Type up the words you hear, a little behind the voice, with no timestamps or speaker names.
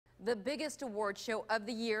The biggest award show of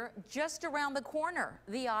the year just around the corner,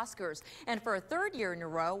 the Oscars. And for a third year in a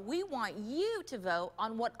row, we want you to vote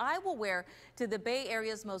on what I will wear to the Bay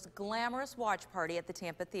Area's most glamorous watch party at the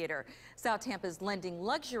Tampa Theater. South Tampa's Lending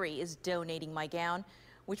Luxury is donating my gown,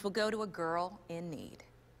 which will go to a girl in need.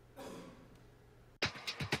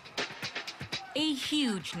 A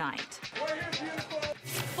huge night.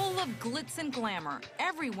 Full of glitz and glamour,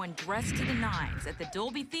 everyone dressed to the nines at the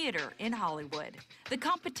Dolby Theater in Hollywood. The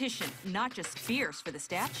competition, not just fierce for the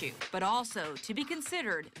statue, but also to be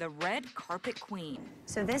considered the red carpet queen.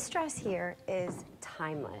 So this dress here is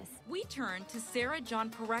timeless. We turn to Sarah John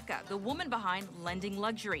Pareca, the woman behind Lending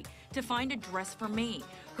Luxury, to find a dress for me.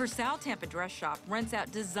 Her South Tampa dress shop rents out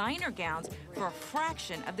designer gowns for a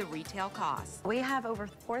fraction of the retail cost. We have over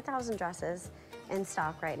 4,000 dresses in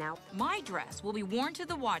stock right now. My dress will be worn to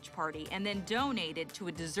the watch party and then donated to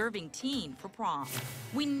a deserving teen for prom.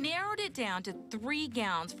 We narrowed it down to 3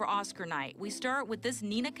 gowns for Oscar night. We start with this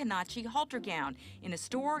Nina Kanachi halter gown. In a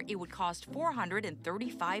store, it would cost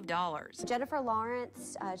 $435. Jennifer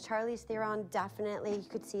Lawrence, Charlize Theron, definitely you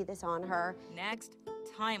could see this on her. Next,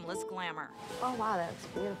 timeless glamour. Oh wow, that looks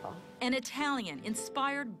beautiful. An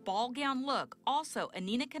Italian-inspired ball gown look, also a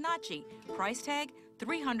Nina Kanachi, price tag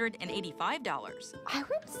 $385. I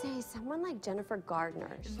would say someone like Jennifer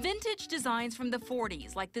Gardner's. Vintage designs from the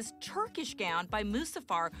 40s, like this Turkish gown by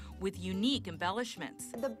Musafar with unique embellishments.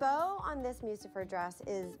 The bow on this Musafar dress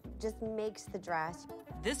just makes the dress.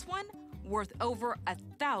 This one worth over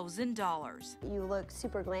 $1,000. You look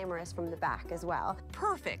super glamorous from the back as well.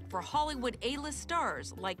 Perfect for Hollywood A-list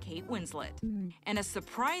stars like Kate Winslet. And a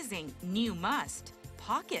surprising new must,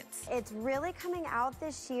 pockets. It's really coming out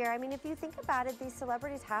this year. I mean, if you think about it, these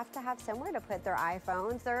celebrities have to have somewhere to put their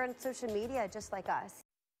iPhones. They're on social media just like us.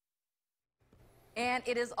 And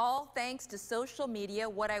it is all thanks to social media.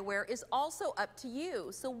 What I wear is also up to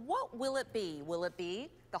you. So what will it be? Will it be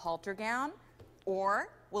the halter gown? Or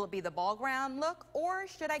will it be the ball gown look? Or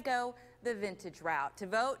should I go the vintage route? To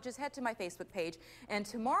vote, just head to my Facebook page. And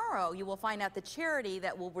tomorrow you will find out the charity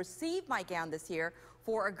that will receive my gown this year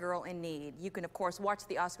for a girl in need. You can, of course, watch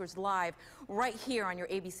the Oscars live right here on your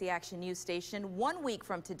ABC Action News station 1 week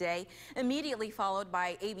from today, immediately followed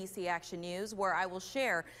by ABC Action News, where I will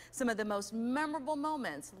share some of the most memorable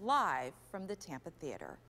moments live from the Tampa Theater.